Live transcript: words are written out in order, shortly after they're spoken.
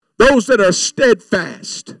those that are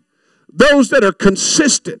steadfast, those that are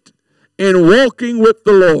consistent in walking with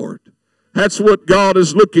the Lord. That's what God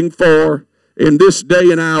is looking for in this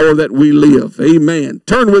day and hour that we live. Amen.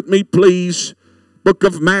 Turn with me, please. Book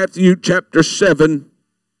of Matthew, chapter 7.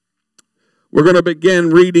 We're going to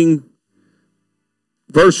begin reading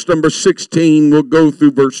verse number 16. We'll go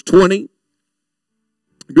through verse 20.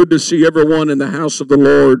 Good to see everyone in the house of the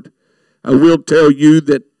Lord. I will tell you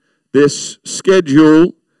that this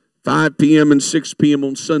schedule, 5 p.m. and 6 p.m.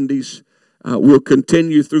 on Sundays, will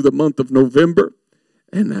continue through the month of November.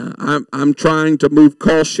 And I'm trying to move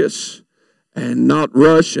cautious and not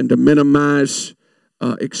rush and to minimize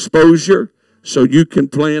exposure. So you can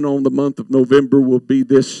plan on the month of November will be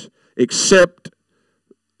this, except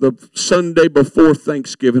the Sunday before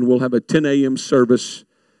Thanksgiving. We'll have a 10 a.m. service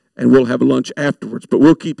and we'll have lunch afterwards. But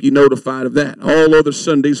we'll keep you notified of that. All other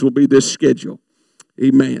Sundays will be this schedule.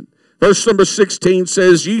 Amen. Verse number 16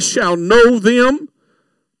 says, "Ye shall know them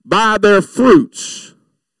by their fruits.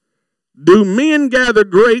 Do men gather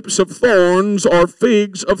grapes of thorns or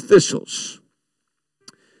figs of thistles?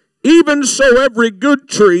 Even so every good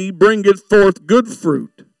tree bringeth forth good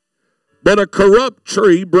fruit, but a corrupt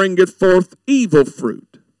tree bringeth forth evil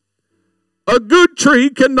fruit. A good tree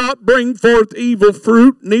cannot bring forth evil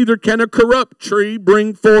fruit, neither can a corrupt tree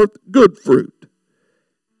bring forth good fruit.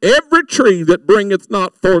 Every tree that bringeth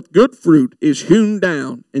not forth good fruit is hewn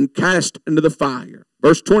down and cast into the fire."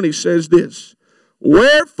 Verse 20 says this,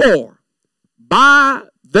 "Wherefore, by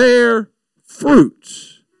their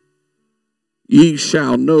fruits ye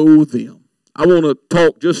shall know them." I want to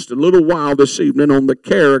talk just a little while this evening on the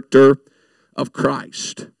character of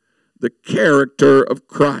Christ. The character of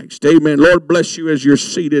Christ. Amen. Lord bless you as you're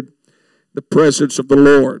seated in the presence of the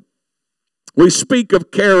Lord. We speak of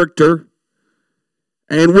character,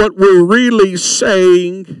 and what we're really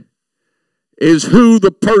saying is who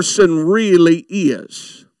the person really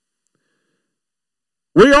is.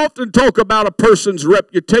 We often talk about a person's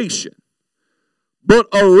reputation, but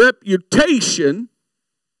a reputation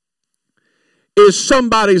is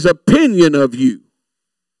somebody's opinion of you.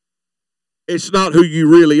 It's not who you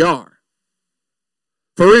really are.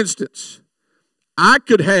 For instance, I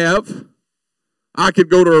could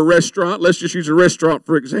go to a restaurant. Let's just use a restaurant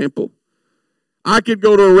for example. I could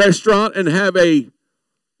go to a restaurant and have a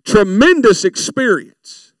tremendous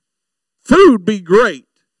experience. Food be great.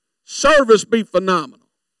 Service be phenomenal.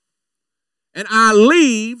 And I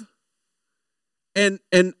leave, and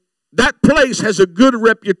that place has a good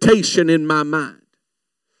reputation in my mind.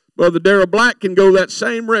 Brother Darrell Black can go to that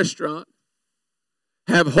same restaurant,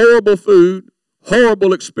 have horrible food,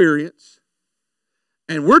 horrible experience,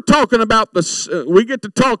 and we're talking about we get to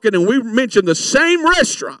talking and we mention the same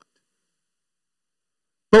restaurant,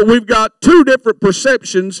 but we've got two different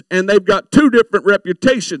perceptions and they've got two different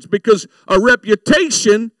reputations, because a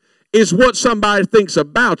reputation is what somebody thinks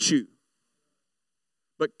about you.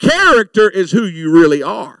 But character is who you really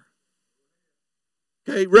are.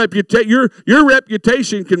 Okay, your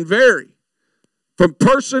reputation can vary from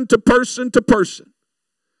person to person to person.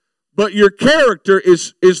 But your character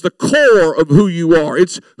is the core of who you are.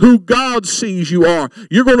 It's who God sees you are.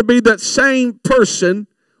 You're going to be that same person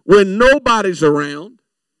when nobody's around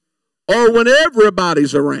or when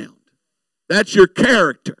everybody's around. That's your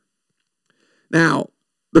character. Now,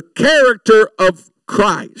 the character of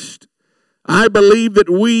Christ. I believe that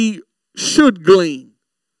we should glean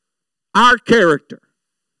our character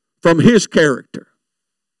from His character.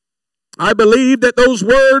 I believe that those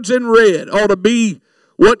words in red ought to be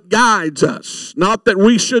what guides us. Not that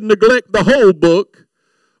we should neglect the whole book,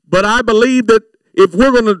 but I believe that if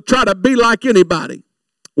we're going to try to be like anybody,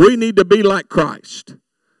 we need to be like Christ.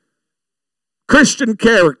 Christian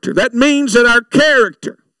character. That means that our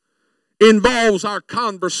character involves our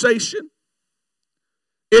conversation.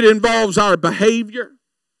 It involves our behavior.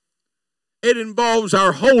 It involves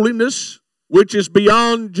our holiness, which is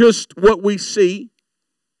beyond just what we see.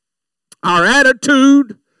 Our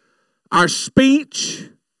attitude, our speech,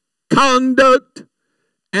 conduct,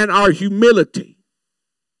 and our humility.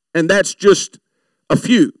 And that's just a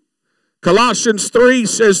few. Colossians 3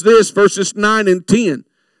 says this, verses 9 and 10.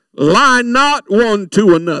 "Lie not one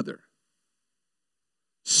to another,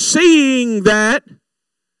 seeing that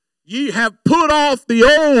ye have put off the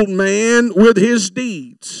old man with his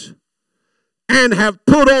deeds, and have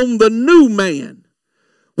put on the new man,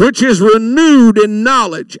 which is renewed in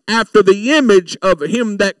knowledge after the image of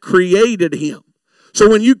him that created him." So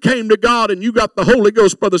when you came to God and you got the Holy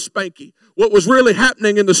Ghost, Brother Spanky, what was really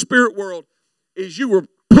happening in the spirit world is you were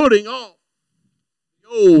putting off the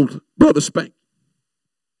old Brother Spanky,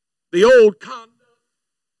 the old conduct,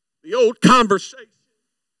 the old conversation,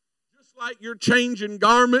 Just like you're changing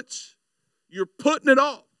garments, you're putting it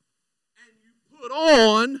off. And you put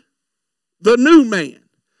on the new man,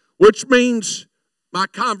 which means my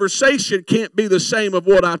conversation can't be the same of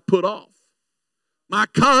what I put off. My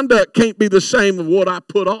conduct can't be the same of what I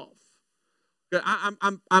put off.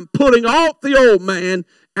 I'm putting off the old man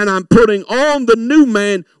and I'm putting on the new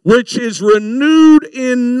man, which is renewed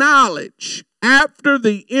in knowledge after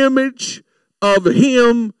the image of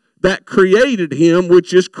him that created him,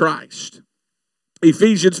 which is Christ.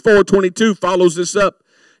 Ephesians 4:22 follows this up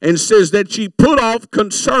and says that ye put off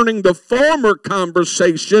concerning the former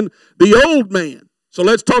conversation the old man. So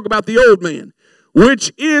let's talk about the old man,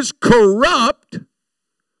 which is corrupt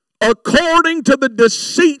according to the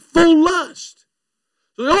deceitful lust.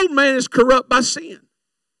 So the old man is corrupt by sin.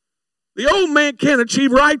 The old man can't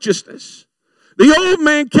achieve righteousness. The old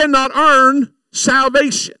man cannot earn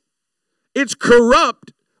salvation. It's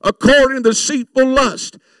corrupt according to deceitful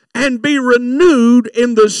lust. And be renewed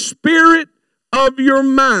in the spirit of your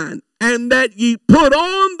mind, and that ye put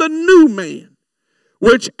on the new man,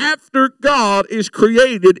 which after God is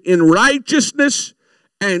created in righteousness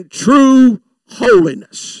and true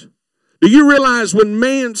holiness. Do you realize when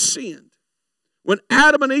man sinned, when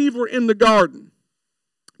Adam and Eve were in the garden,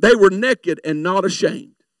 they were naked and not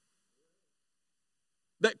ashamed?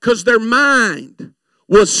 Because their mind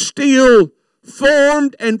was still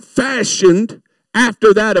formed and fashioned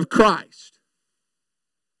after that of Christ.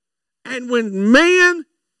 And when man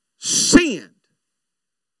sinned,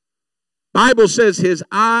 Bible says his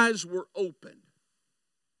eyes were opened.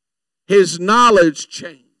 His knowledge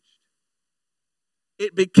changed.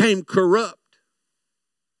 It became corrupt.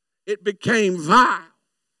 It became vile.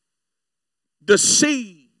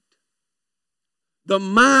 Deceived. The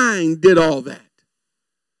mind did all that.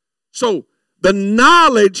 So the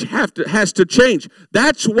knowledge has to change.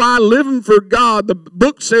 That's why living for God, the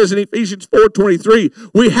book says in Ephesians 4:23,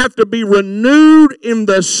 we have to be renewed in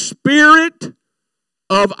the spirit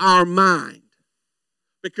of our mind.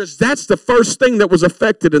 Because that's the first thing that was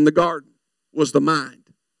affected in the garden, was the mind.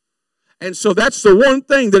 And so that's the one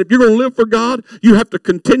thing that if you're going to live for God, you have to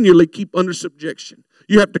continually keep under subjection.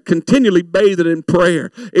 You have to continually bathe it in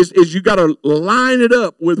prayer. Is you got to line it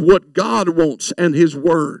up with what God wants and His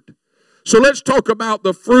Word. So let's talk about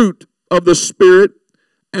the fruit of the Spirit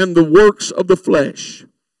and the works of the flesh.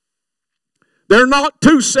 They're not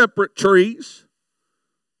two separate trees.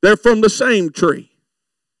 They're from the same tree,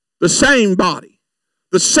 the same body,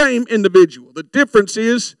 the same individual. The difference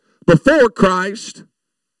is before Christ,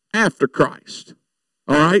 after Christ.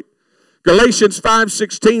 All right? Galatians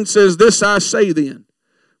 5:16 says, "This I say then,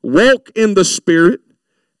 walk in the Spirit,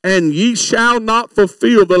 and ye shall not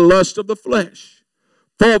fulfill the lust of the flesh.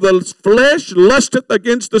 For the flesh lusteth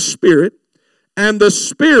against the Spirit, and the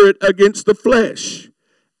Spirit against the flesh.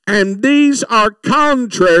 And these are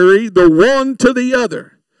contrary the one to the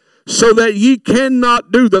other, so that ye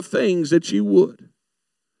cannot do the things that ye would."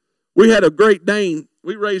 We had a Great Dane.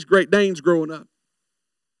 We raised Great Danes growing up.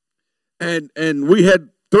 And we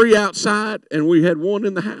had 3 outside, and we had 1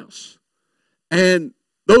 in the house. And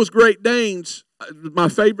those Great Danes, my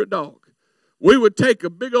favorite dog, we would take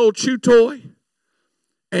a big old chew toy,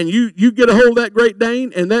 and you get a hold of that Great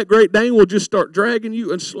Dane, and that Great Dane will just start dragging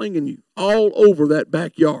you and slinging you all over that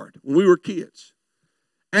backyard when we were kids.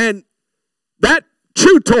 And that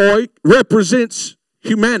chew toy represents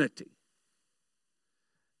humanity.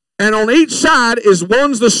 And on each side is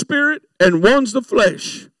one's the spirit and one's the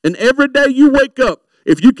flesh. And every day you wake up,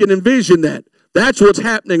 if you can envision that, that's what's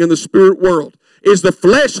happening in the spirit world. Is the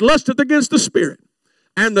flesh lusteth against the spirit,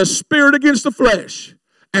 and the spirit against the flesh.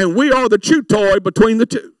 And we are the chew toy between the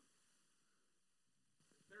two.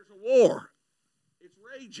 There's a war. It's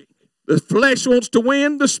raging. The flesh wants to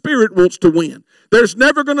win. The spirit wants to win. There's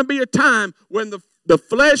never going to be a time when the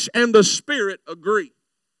flesh and the spirit agree.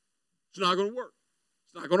 It's not going to work.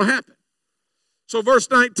 It's not going to happen. So verse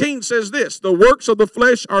 19 says this, "The works of the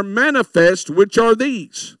flesh are manifest, which are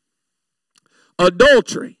these: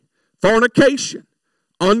 adultery, fornication,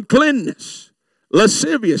 uncleanness,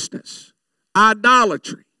 lasciviousness,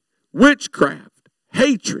 idolatry, witchcraft,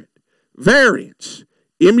 hatred, variance,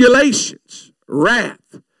 emulations,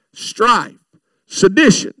 wrath, strife,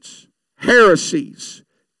 seditions, heresies,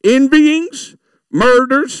 envyings,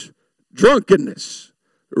 murders, drunkenness,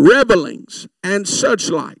 revelings, and such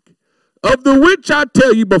like, of the which I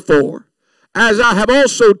tell you before, as I have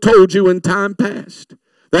also told you in time past,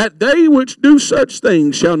 that they which do such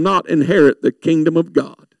things shall not inherit the kingdom of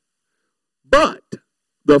God. But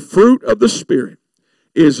the fruit of the Spirit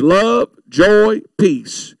is love, joy,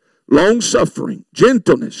 peace, long-suffering,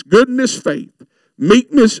 gentleness, goodness, faith,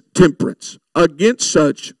 meekness, temperance. Against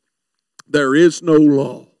such there is no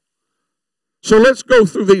law. So let's go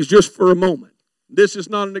through these just for a moment. This is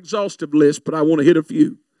not an exhaustive list, but I want to hit a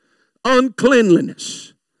few.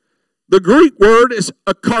 Uncleanliness. The Greek word is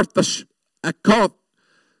akatharsha.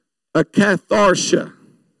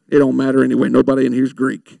 It don't matter anyway. Nobody in here is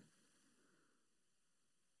Greek.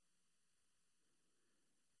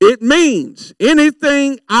 It means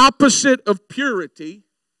anything opposite of purity,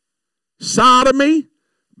 sodomy,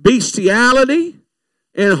 bestiality,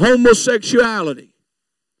 and homosexuality.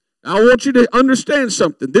 Now, I want you to understand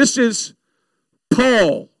something. This is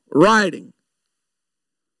Paul writing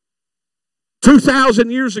 2,000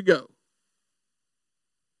 years ago.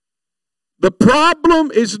 The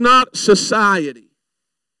problem is not society.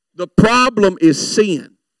 The problem is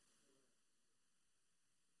sin.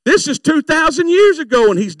 This is 2,000 years ago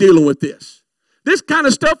and he's dealing with this. This kind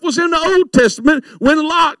of stuff was in the Old Testament when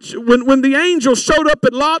the angels showed up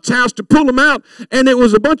at Lot's house to pull him out, and it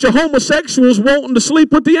was a bunch of homosexuals wanting to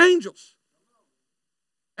sleep with the angels.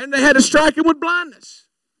 And they had to strike him with blindness.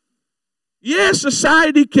 Yes,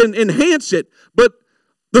 society can enhance it, but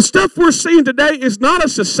the stuff we're seeing today is not a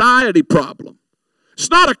society problem. It's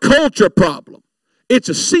not a culture problem. It's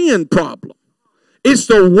a sin problem. It's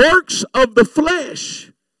the works of the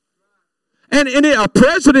flesh. And a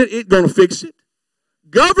president isn't going to fix it.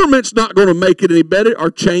 Government's not going to make it any better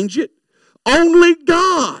or change it. Only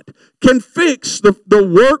God can fix the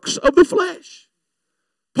works of the flesh.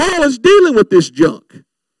 Paul is dealing with this junk.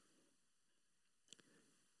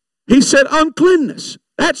 He said uncleanness.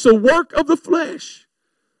 That's the work of the flesh.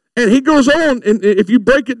 And he goes on, and if you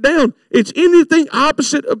break it down, it's anything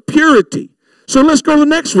opposite of purity. So let's go to the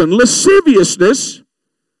next one. Lasciviousness,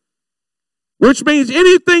 which means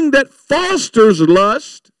anything that fosters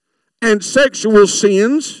lust and sexual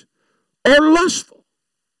sins or lustful.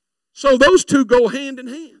 So those two go hand in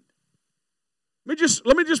hand. Let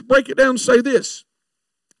me just break it down and say this.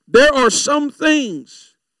 There are some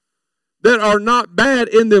things that are not bad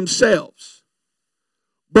in themselves,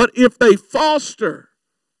 but if they foster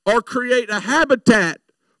or create a habitat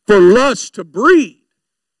for lust to breed,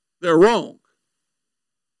 they're wrong.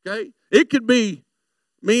 Okay? It could be,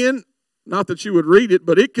 men, not that you would read it,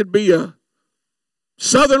 but it could be a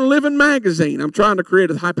Southern Living magazine. I'm trying to create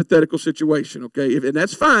a hypothetical situation, okay? And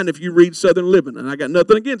that's fine if you read Southern Living, and I got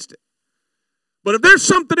nothing against it. But if there's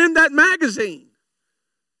something in that magazine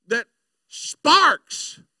that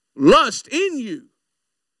sparks lust in you,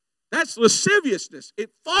 that's lasciviousness. It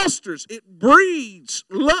fosters, it breeds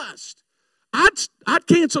lust. I'd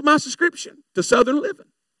cancel my subscription to Southern Living.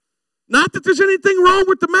 Not that there's anything wrong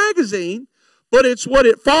with the magazine, but it's what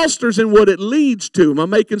it fosters and what it leads to. Am I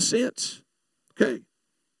making sense? Okay.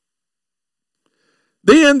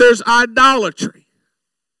 Then there's idolatry.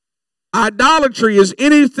 Idolatry is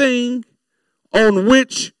anything on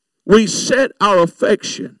which we set our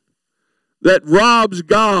affection that robs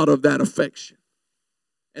God of that affection.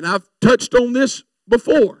 And I've touched on this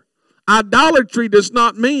before. Idolatry does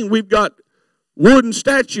not mean we've got wooden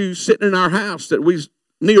statues sitting in our house that we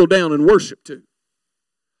kneel down and worship to.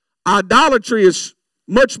 Idolatry is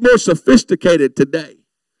much more sophisticated today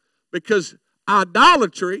because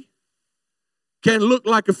idolatry can look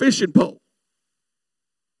like a fishing pole.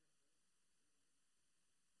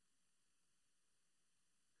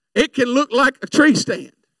 It can look like a tree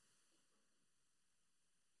stand.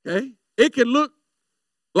 Okay? It can look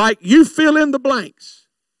like you fill in the blanks.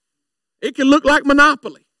 It can look like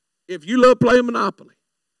Monopoly if you love playing Monopoly.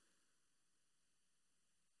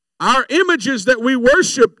 Our images that we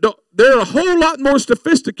worship, they're a whole lot more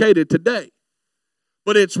sophisticated today.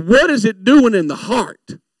 But it's what is it doing in the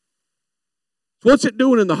heart? What's it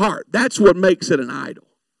doing in the heart? That's what makes it an idol.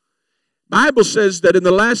 Bible says that in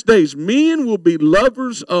the last days, men will be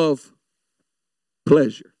lovers of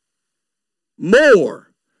pleasure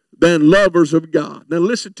more than lovers of God. Now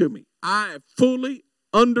listen to me. I fully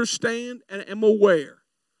understand and am aware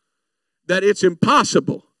that it's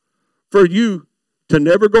impossible for you to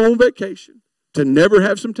never go on vacation, to never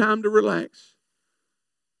have some time to relax.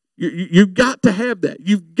 You've got to have that.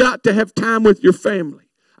 You've got to have time with your family.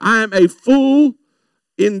 I am a full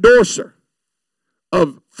endorser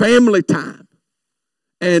of family time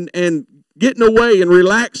and getting away and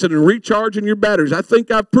relaxing and recharging your batteries. I think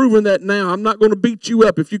I've proven that now. I'm not going to beat you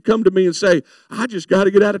up if you come to me and say, I just got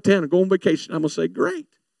to get out of town and go on vacation. I'm going to say, great.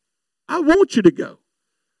 I want you to go.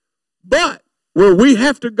 But where we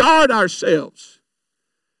have to guard ourselves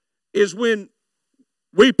is when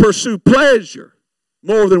we pursue pleasure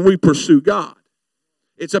more than we pursue God.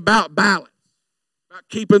 It's about balance, about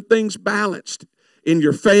keeping things balanced in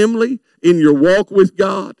your family, in your walk with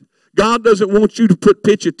God. God doesn't want you to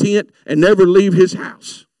pitch a tent and never leave his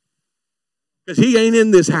house. Because he ain't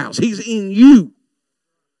in this house. He's in you.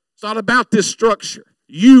 It's not about this structure.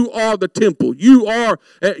 You are the temple. You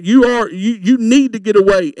need to get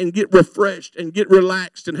away and get refreshed and get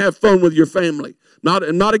relaxed and have fun with your family.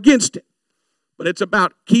 Not against it. But it's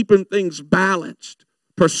about keeping things balanced,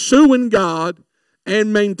 pursuing God,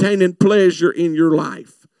 and maintaining pleasure in your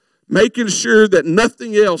life. Making sure that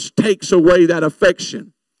nothing else takes away that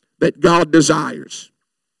affection that God desires.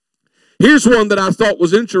 Here's one that I thought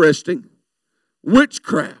was interesting.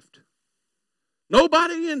 Witchcraft.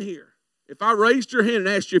 Nobody in here, if I raised your hand and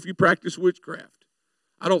asked you if you practice witchcraft,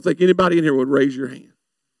 I don't think anybody in here would raise your hand.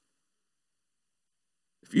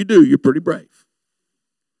 If you do, you're pretty brave.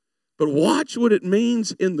 But watch what it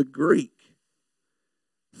means in the Greek.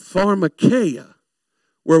 Pharmakeia,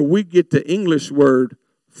 where we get the English word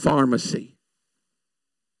pharmacy.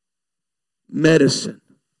 Medicine.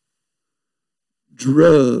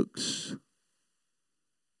 Drugs.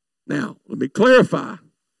 Now, let me clarify.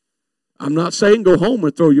 I'm not saying go home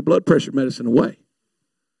and throw your blood pressure medicine away.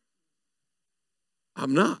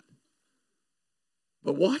 I'm not.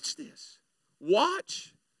 But watch this.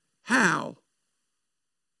 Watch how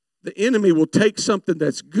the enemy will take something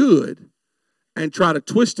that's good and try to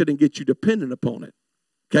twist it and get you dependent upon it.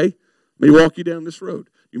 Okay? Let me walk you down this road.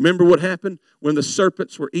 You remember what happened when the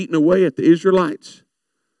serpents were eating away at the Israelites?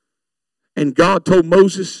 And God told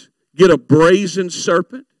Moses, get a brazen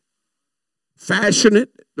serpent, fashion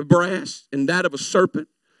it, the brass, and that of a serpent,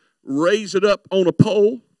 raise it up on a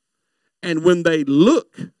pole, and when they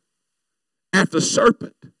look at the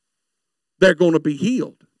serpent, they're going to be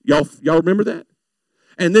healed. Y'all remember that?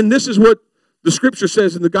 And then this is what the scripture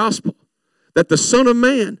says in the gospel, that the Son of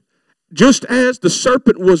Man, just as the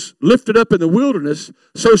serpent was lifted up in the wilderness,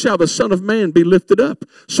 so shall the Son of Man be lifted up.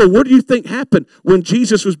 So what do you think happened when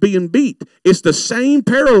Jesus was being beat? It's the same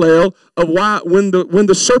parallel of why when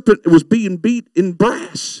the serpent was being beat in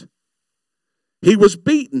brass. He was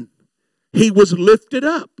beaten. He was lifted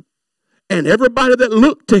up. And everybody that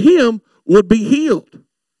looked to him would be healed.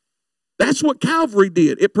 That's what Calvary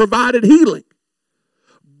did. It provided healing.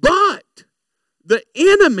 But the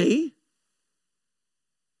enemy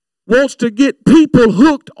wants to get people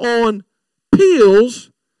hooked on pills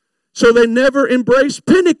so they never embrace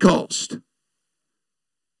Pentecost.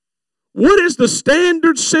 What is the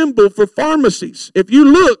standard symbol for pharmacies? If you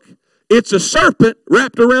look, it's a serpent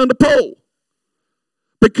wrapped around a pole.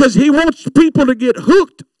 Because he wants people to get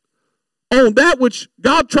hooked on that which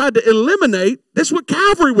God tried to eliminate. That's what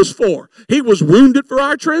Calvary was for. He was wounded for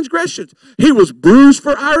our transgressions. He was bruised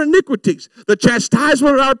for our iniquities. The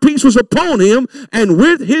chastisement of our peace was upon him, and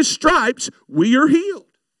with his stripes we are healed.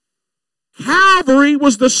 Calvary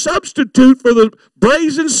was the substitute for the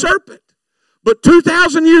brazen serpent. But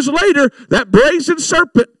 2,000 years later, that brazen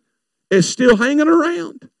serpent is still hanging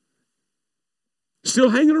around.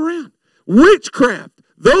 Still hanging around. Witchcraft.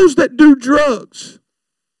 Those that do drugs.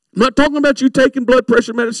 I'm not talking about you taking blood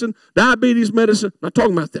pressure medicine, diabetes medicine. I'm not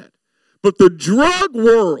talking about that. But the drug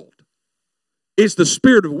world is the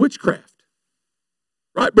spirit of witchcraft.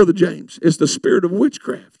 Right, Brother James? It's the spirit of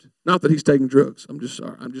witchcraft. Not that he's taking drugs. I'm just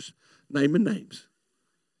sorry. I'm just naming names.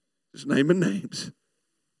 Just naming names.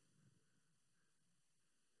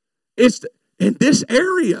 In this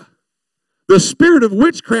area, the spirit of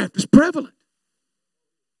witchcraft is prevalent.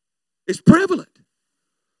 It's prevalent.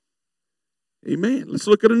 Amen. Let's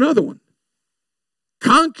look at another one.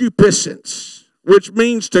 Concupiscence, which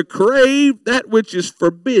means to crave that which is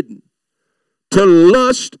forbidden, to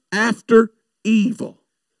lust after evil.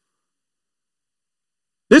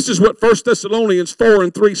 This is what 1 Thessalonians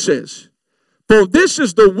 4:3 says. For this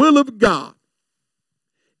is the will of God,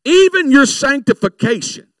 even your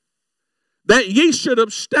sanctification, that ye should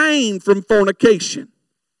abstain from fornication,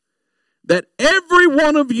 that every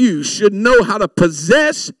one of you should know how to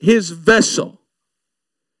possess his vessel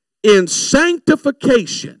in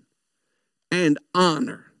sanctification and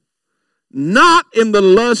honor, not in the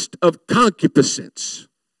lust of concupiscence,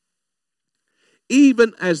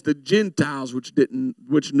 even as the Gentiles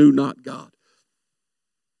which knew not God.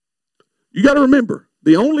 You got to remember,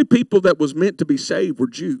 the only people that was meant to be saved were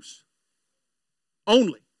Jews.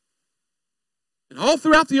 Only. And all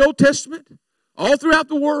throughout the Old Testament, all throughout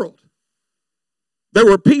the world, there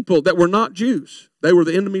were people that were not Jews. They were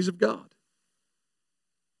the enemies of God.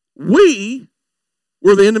 We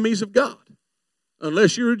were the enemies of God.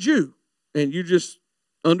 Unless you're a Jew and you just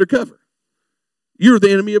undercover. You're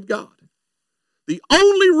the enemy of God. The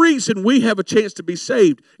only reason we have a chance to be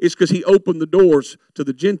saved is because he opened the doors to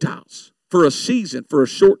the Gentiles for a season, for a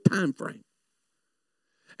short time frame.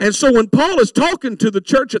 And so when Paul is talking to the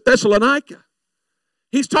church at Thessalonica,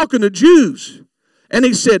 he's talking to Jews. And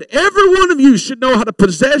he said, every one of you should know how to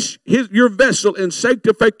possess your vessel in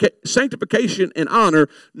sanctification and honor,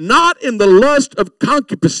 not in the lust of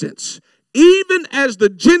concupiscence, even as the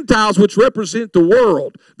Gentiles, which represent the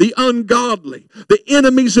world, the ungodly, the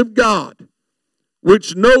enemies of God,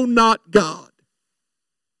 which know not God,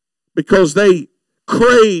 because they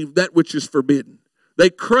crave that which is forbidden. They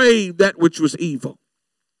crave that which was evil.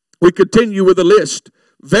 We continue with the list.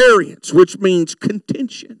 Variance, which means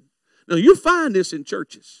contention. Now, you'll find this in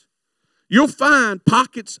churches. You'll find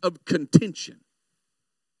pockets of contention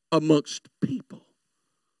amongst people.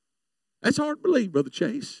 That's hard to believe, Brother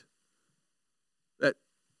Chase. That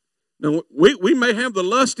now we may have the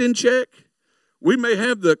lust in check. We may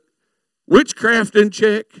have the witchcraft in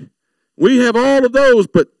check. We have all of those,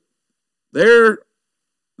 but that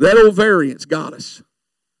old variance got us.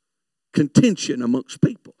 Contention amongst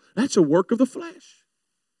people. That's a work of the flesh.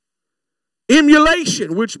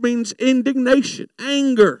 Emulation, which means indignation,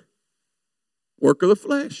 anger, work of the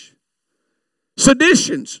flesh.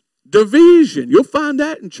 Seditions, division. You'll find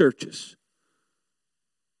that in churches.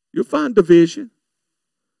 You'll find division.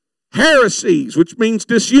 Heresies, which means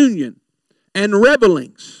disunion. And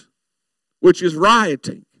revelings, which is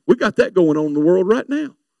rioting. We got that going on in the world right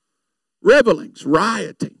now. Revelings,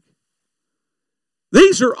 rioting.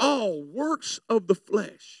 These are all works of the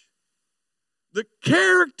flesh. The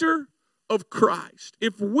character of Christ.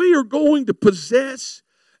 If we are going to possess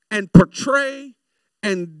and portray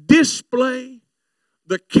and display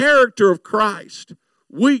the character of Christ,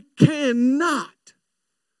 we cannot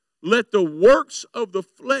let the works of the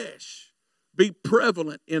flesh be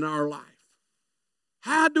prevalent in our life.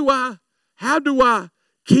 How do I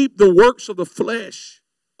keep the works of the flesh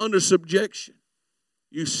under subjection?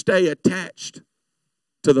 You stay attached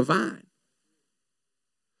to the vine.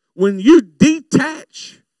 When you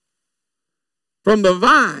detach from the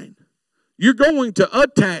vine, you're going to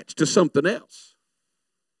attach to something else.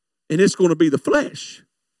 And it's going to be the flesh.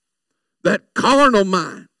 That carnal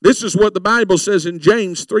mind. This is what the Bible says in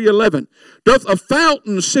James 3:11. Doth a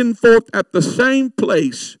fountain send forth at the same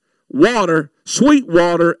place water, sweet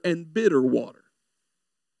water, and bitter water?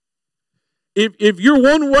 If you're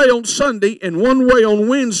one way on Sunday and one way on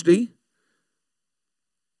Wednesday,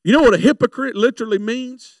 you know what a hypocrite literally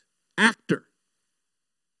means? Actor.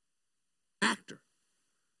 Actor.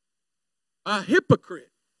 A hypocrite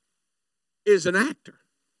is an actor.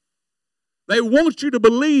 They want you to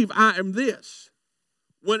believe I am this,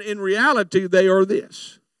 when in reality they are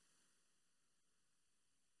this.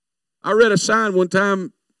 I read a sign one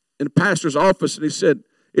time in a pastor's office, and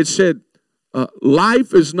it said,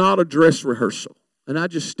 life is not a dress rehearsal. And I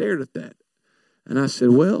just stared at that. And I said,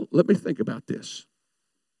 well, let me think about this.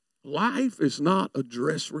 Life is not a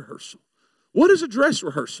dress rehearsal. What is a dress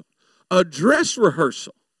rehearsal? A dress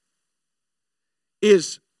rehearsal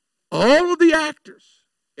is all of the actors,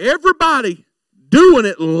 everybody doing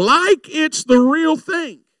it like it's the real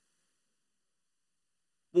thing,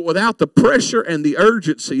 but without the pressure and the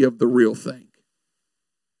urgency of the real thing.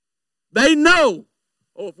 They know,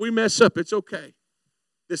 if we mess up, it's okay.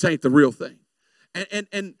 This ain't the real thing.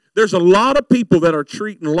 And there's a lot of people that are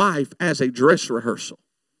treating life as a dress rehearsal.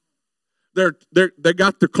 They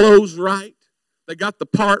got the clothes right. They got the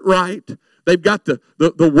part right. They've got the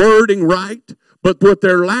wording right. But what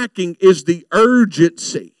they're lacking is the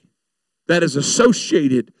urgency that is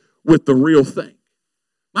associated with the real thing.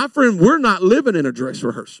 My friend, we're not living in a dress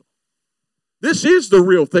rehearsal. This is the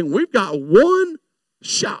real thing. We've got one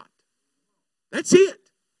shot. That's it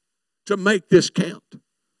to make this count.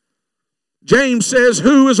 James says,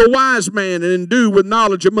 who is a wise man and endued with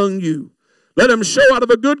knowledge among you? Let him show out of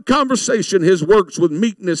a good conversation his works with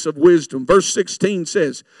meekness of wisdom. Verse 16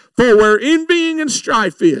 says, for where envying and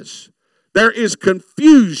strife is, there is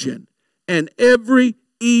confusion and every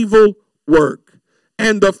evil work.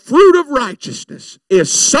 And the fruit of righteousness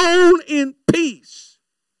is sown in peace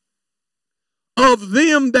of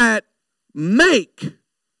them that make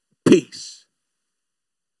peace.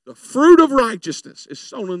 The fruit of righteousness is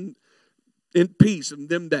sown in peace of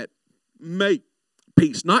them that make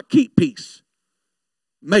peace. Not keep peace.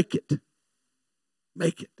 Make it.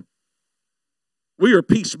 Make it. We are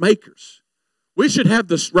peacemakers. We should have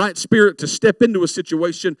the right spirit to step into a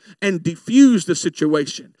situation and diffuse the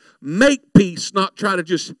situation. Make peace, not try to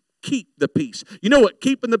just keep the peace. You know what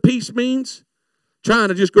keeping the peace means? Trying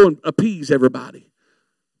to just go and appease everybody.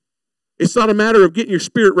 It's not a matter of getting your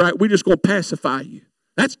spirit right. We're just going to pacify you.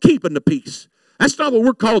 That's keeping the peace. That's not what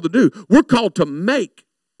we're called to do. We're called to make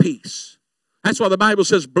peace. That's why the Bible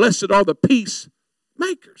says, blessed are the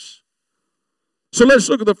peacemakers. So let's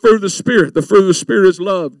look at the fruit of the Spirit. The fruit of the Spirit is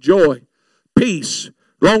love, joy, peace,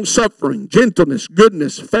 long-suffering, gentleness,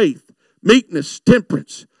 goodness, faith, meekness,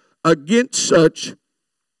 temperance. Against such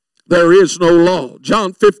there is no law.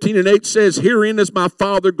 John 15:8 says, herein is my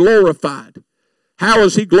Father glorified. How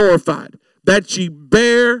is he glorified? That ye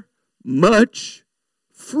bear much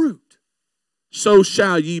fruit. So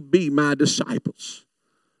shall ye be my disciples.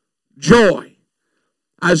 Joy.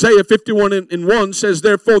 Isaiah 51:1 says,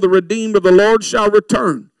 therefore the redeemed of the Lord shall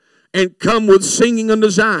return and come with singing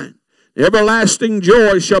unto Zion. Everlasting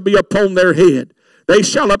joy shall be upon their head. They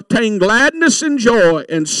shall obtain gladness and joy,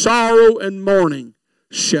 and sorrow and mourning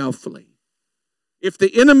shall flee. If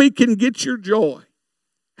the enemy can get your joy,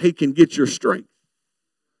 he can get your strength.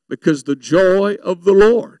 Because the joy of the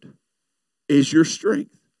Lord is your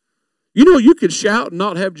strength. You know, you can shout and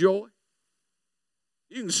not have joy.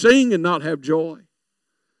 You can sing and not have joy.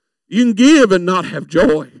 You can give and not have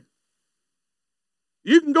joy.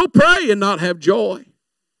 You can go pray and not have joy.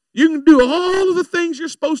 You can do all of the things you're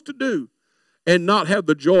supposed to do and not have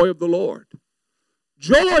the joy of the Lord.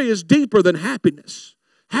 Joy is deeper than happiness.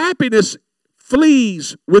 Happiness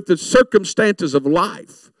flees with the circumstances of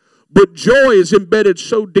life. But joy is embedded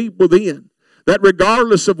so deep within that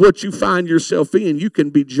regardless of what you find yourself in, you can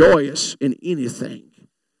be joyous in anything.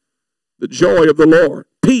 The joy of the Lord.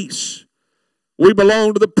 Peace. We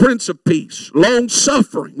belong to the Prince of Peace.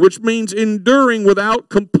 Long-suffering, which means enduring without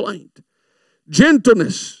complaint.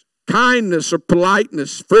 Gentleness, kindness or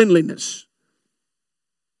politeness, friendliness.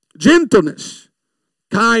 Gentleness,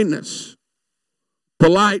 kindness,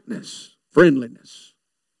 politeness, friendliness.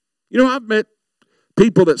 You know, I've met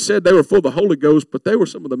people that said they were full of the Holy Ghost, but they were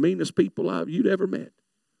some of the meanest people you'd ever met.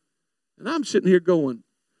 And I'm sitting here going,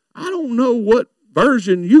 I don't know what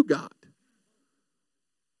version you got,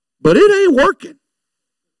 but it ain't working.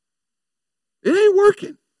 It ain't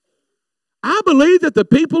working. I believe that the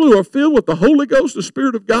people who are filled with the Holy Ghost, the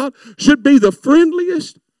Spirit of God, should be the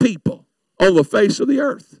friendliest people on the face of the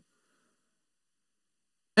earth.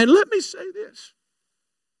 And let me say this.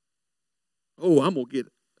 Oh, I'm going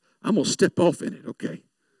to step off in it, okay?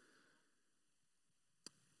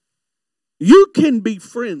 You can be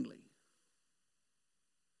friendly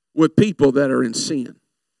with people that are in sin.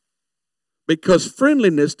 Because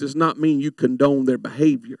friendliness does not mean you condone their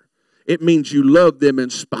behavior. It means you love them in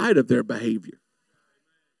spite of their behavior.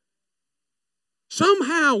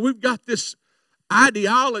 Somehow we've got this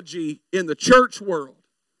ideology in the church world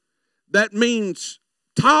that means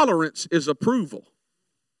tolerance is approval.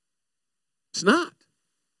 It's not.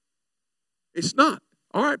 It's not.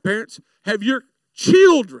 All right, parents, have your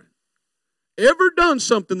children ever done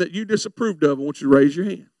something that you disapproved of? I want you to raise your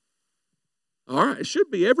hand. All right, it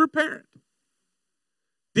should be every parent.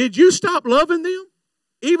 Did you stop loving them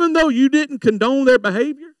even though you didn't condone their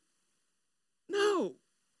behavior? No.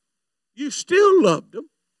 You still loved them.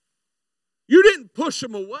 You didn't push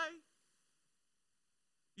them away.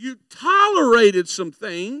 You tolerated some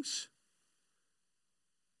things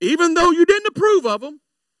even though you didn't approve of them.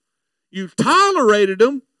 You tolerated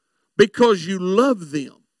them because you love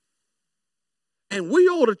them. And we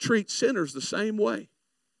ought to treat sinners the same way.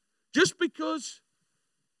 Just because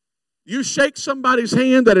you shake somebody's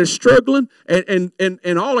hand that is struggling and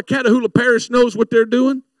all of Catahoula Parish knows what they're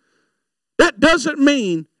doing, that doesn't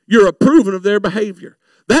mean you're approving of their behavior.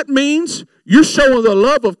 That means you're showing the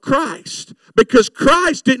love of Christ, because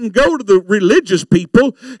Christ didn't go to the religious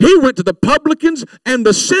people. He went to the publicans and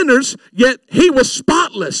the sinners, yet he was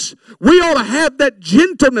spotless. We ought to have that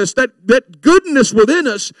gentleness, that goodness within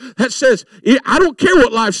us that says, I don't care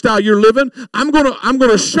what lifestyle you're living. I'm going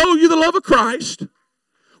to show you the love of Christ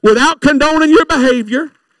without condoning your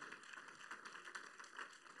behavior.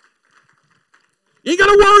 You ain't got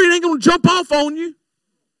to worry. It ain't going to jump off on you.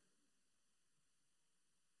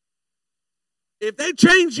 If they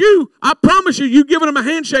changed you, I promise you giving them a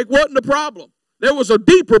handshake wasn't the problem. There was a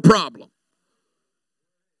deeper problem.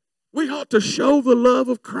 We ought to show the love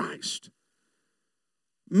of Christ.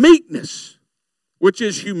 Meekness, which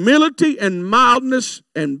is humility and mildness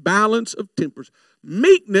and balance of tempers.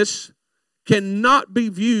 Meekness cannot be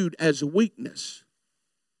viewed as weakness.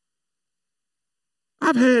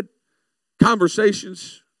 I've had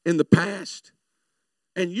conversations in the past,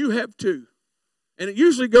 and you have too. And it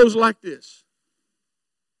usually goes like this.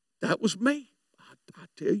 That was me. I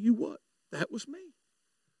tell you what, that was me.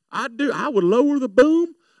 I would lower the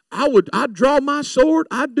boom. I'd draw my sword.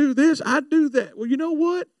 I'd do this. I'd do that. Well, you know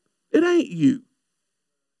what? It ain't you.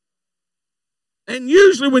 And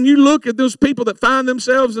usually when you look at those people that find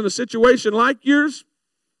themselves in a situation like yours,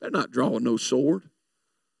 they're not drawing no sword.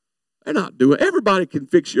 They're not doing it. Everybody can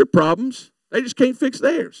fix your problems. They just can't fix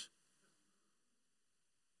theirs.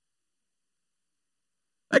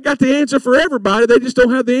 They got the answer for everybody. They just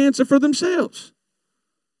don't have the answer for themselves.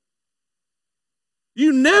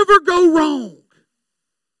 You never go wrong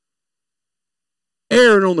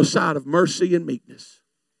erring on the side of mercy and meekness.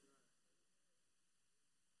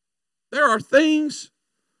 There are things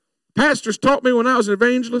pastors taught me when I was an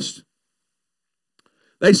evangelist.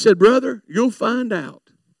 They said, brother, you'll find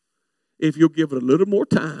out if you'll give it a little more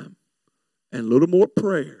time and a little more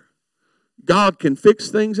prayer. God can fix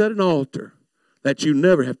things at an altar that you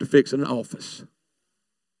never have to fix in an office.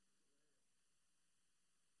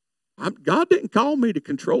 God didn't call me to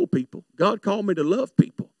control people. God called me to love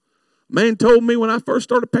people. A man told me when I first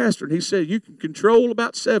started pastoring, he said, you can control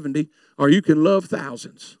about 70 or you can love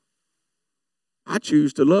thousands. I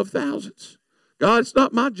choose to love thousands. God, it's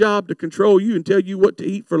not my job to control you and tell you what to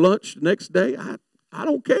eat for lunch the next day. I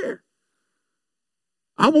don't care.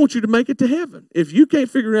 I want you to make it to heaven. If you can't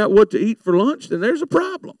figure out what to eat for lunch, then there's a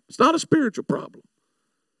problem. It's not a spiritual problem.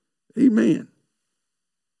 Amen.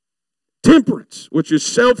 Temperance, which is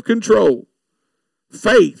self-control.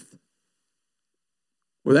 Faith.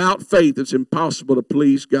 Without faith, it's impossible to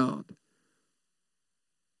please God.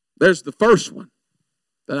 There's the first one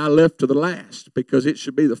that I left to the last because it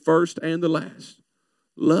should be the first and the last.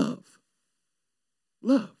 Love.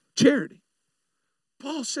 Love. Charity.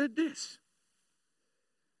 Paul said this.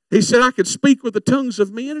 He said, I could speak with the tongues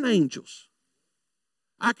of men and angels.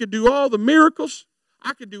 I could do all the miracles.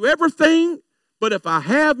 I could do everything. But if I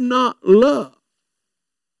have not love,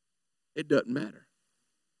 it doesn't matter.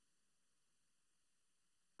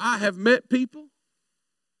 I have met people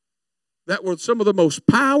that were some of the most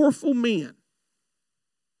powerful men,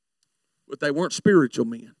 but they weren't spiritual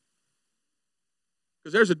men.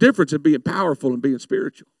 Because there's a difference in being powerful and being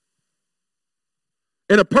spiritual.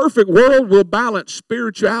 In a perfect world, we'll balance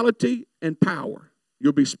spirituality and power.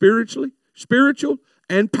 You'll be spiritual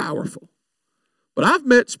and powerful. But I've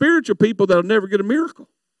met spiritual people that'll never get a miracle.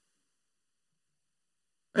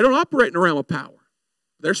 They don't operate in the realm of power.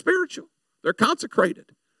 They're spiritual. They're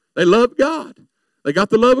consecrated. They love God. They got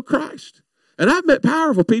the love of Christ. And I've met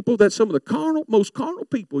powerful people that's some of the most carnal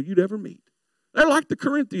people you'd ever meet. They're like the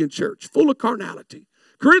Corinthian church, full of carnality.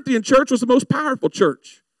 Corinthian church was the most powerful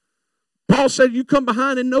church. Paul said, you come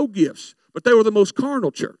behind in no gifts, but they were the most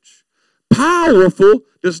carnal church. Powerful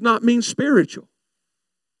does not mean spiritual.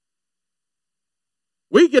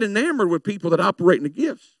 We get enamored with people that operate in the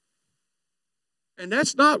gifts. And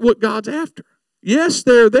that's not what God's after. Yes,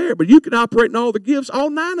 they're there, but you can operate in all the gifts, all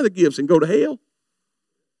 9 of the gifts, and go to hell.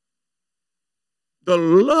 The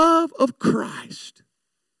love of Christ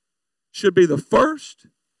should be the first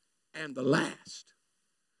and the last.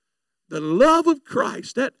 The love of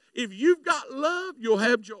Christ. That if you've got love, you'll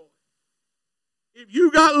have joy. If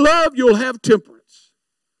you've got love, you'll have temperance.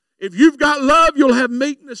 If you've got love, you'll have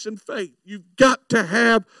meekness and faith. You've got to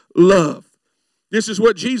have love. This is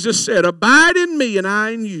what Jesus said, abide in me and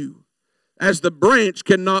I in you, as the branch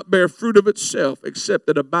cannot bear fruit of itself except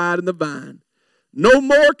it abide in the vine. No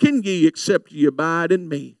more can ye except ye abide in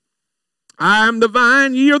me. I am the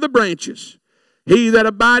vine, ye are the branches. He that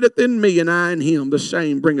abideth in me and I in him, the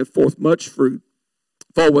same bringeth forth much fruit.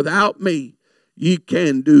 For without me ye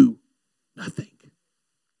can do nothing.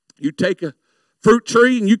 You take a fruit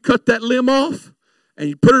tree and you cut that limb off and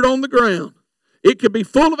you put it on the ground. It could be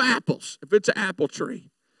full of apples if it's an apple tree.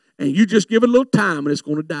 And you just give it a little time and it's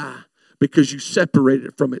going to die because you separated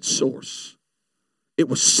it from its source. It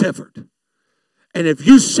was severed. And if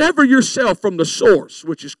you sever yourself from the source,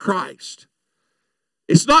 which is Christ,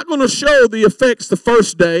 it's not going to show the effects the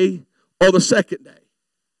first day or the second day.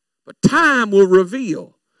 But time will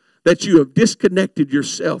reveal that you have disconnected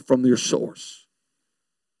yourself from your source.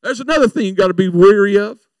 There's another thing you've got to be wary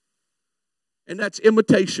of, and that's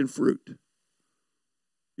imitation fruit.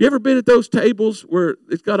 You ever been at those tables where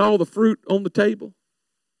it's got all the fruit on the table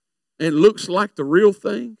and it looks like the real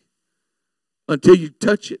thing until you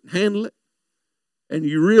touch it and handle it and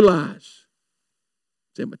you realize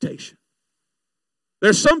it's imitation?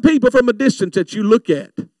 There's some people from a distance that you look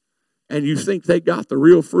at and you think they got the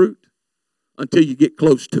real fruit until you get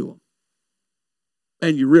close to them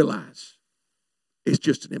and you realize it's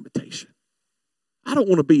just an imitation. I don't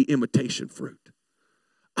want to be imitation fruit.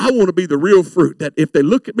 I want to be the real fruit that if they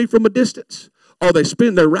look at me from a distance or they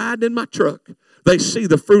spend their ride in my truck, they see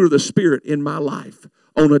the fruit of the Spirit in my life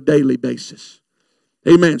on a daily basis.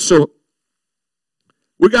 Amen. So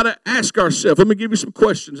we got to ask ourselves, let me give you some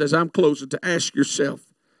questions as I'm closing to ask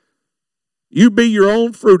yourself. You be your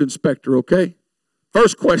own fruit inspector, okay?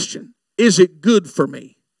 First question, is it good for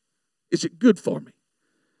me? Is it good for me?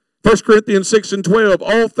 1 Corinthians 6:12,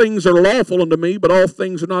 all things are lawful unto me, but all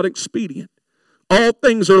things are not expedient. All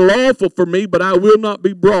things are lawful for me, but I will not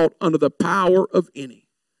be brought under the power of any.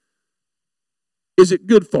 Is it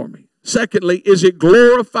good for me? Secondly, is it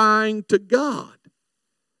glorifying to God?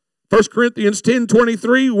 1 Corinthians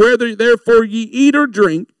 10:23, whether therefore ye eat or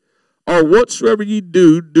drink, or whatsoever ye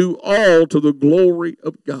do, do all to the glory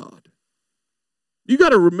of God. You got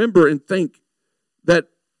to remember and think that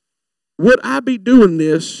would I be doing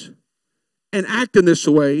this and acting this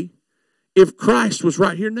way if Christ was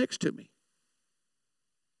right here next to me?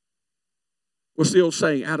 What's the old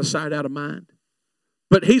saying? Out of sight, out of mind.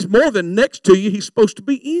 But he's more than next to you. He's supposed to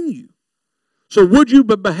be in you. So would you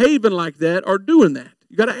be behaving like that or doing that?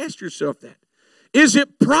 You got to ask yourself that. Is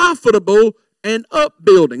it profitable and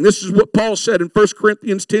upbuilding? This is what Paul said in 1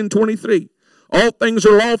 Corinthians 10:23. All things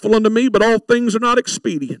are lawful unto me, but all things are not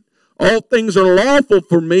expedient. All things are lawful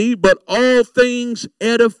for me, but all things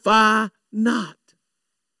edify not.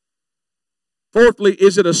 Fourthly,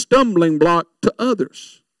 is it a stumbling block to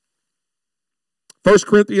others? 1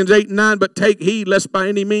 Corinthians 8:9, but take heed lest by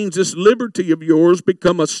any means this liberty of yours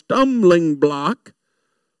become a stumbling block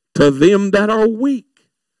to them that are weak.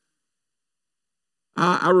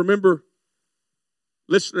 I remember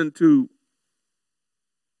listening to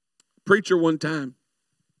a preacher one time,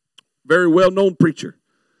 very well-known preacher,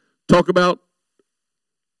 talk about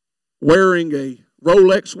wearing a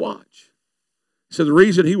Rolex watch. So the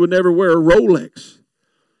reason he would never wear a Rolex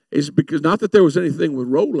is because, not that there was anything with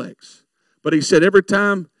Rolex, but he said every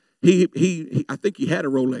time I think he had a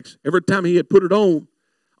Rolex, every time he had put it on,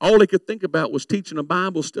 all he could think about was teaching a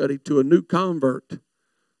Bible study to a new convert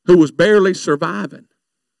who was barely surviving.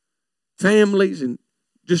 Families and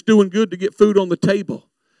just doing good to get food on the table.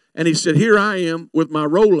 And he said, here I am with my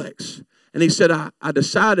Rolex. And he said, I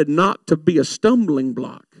decided not to be a stumbling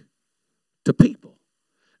block to people.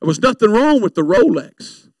 There was nothing wrong with the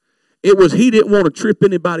Rolex. It was he didn't want to trip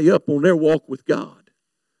anybody up on their walk with God.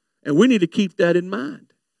 And we need to keep that in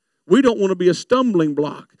mind. We don't want to be a stumbling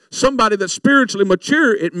block. Somebody that's spiritually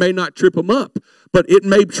mature, it may not trip them up, but it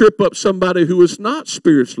may trip up somebody who is not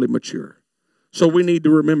spiritually mature. So we need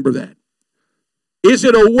to remember that. Is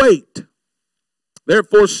it a weight?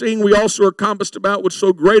 Therefore, seeing we also are compassed about with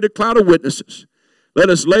so great a cloud of witnesses, let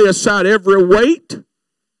us lay aside every weight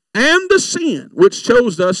and the sin, which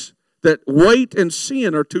shows us that weight and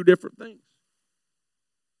sin are two different things.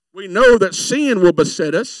 We know that sin will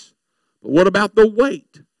beset us, but what about the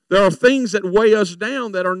weight? There are things that weigh us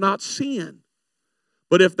down that are not sin.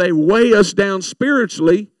 But if they weigh us down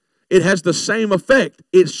spiritually, it has the same effect.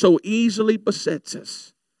 It so easily besets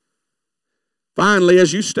us. Finally,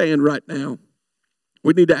 as you stand right now,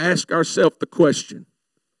 we need to ask ourselves the question,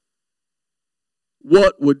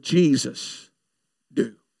 what would Jesus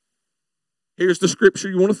do? Here's the scripture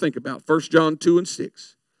you want to think about, 1 John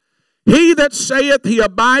 2:6. He that saith he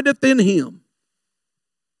abideth in him.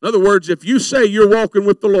 In other words, if you say you're walking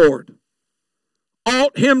with the Lord,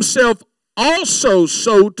 ought himself also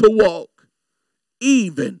so to walk,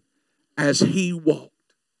 even as he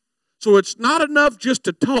walked. So it's not enough just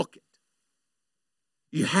to talk it.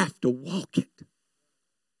 You have to walk it.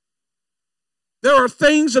 There are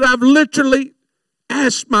things that I've literally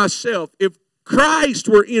asked myself, if Christ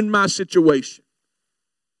were in my situation,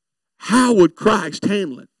 how would Christ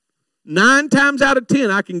handle it? 9 times out of 10,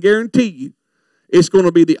 I can guarantee you, it's going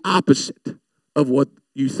to be the opposite of what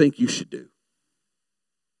you think you should do.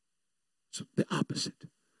 It's the opposite.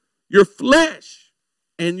 Your flesh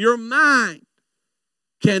and your mind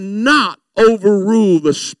cannot overrule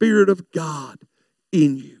the Spirit of God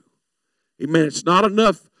in you. Amen. It's not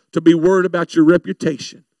enough to be worried about your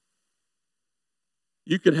reputation.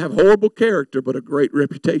 You can have horrible character, but a great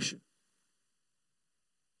reputation.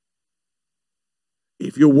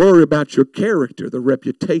 If you worry about your character, the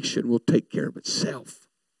reputation will take care of itself.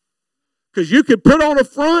 Because you can put on a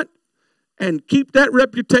front and keep that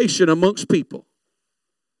reputation amongst people.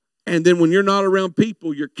 And then when you're not around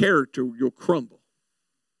people, your character will crumble.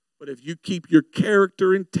 But if you keep your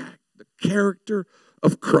character intact, the character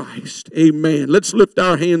of Christ, amen. Let's lift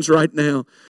our hands right now.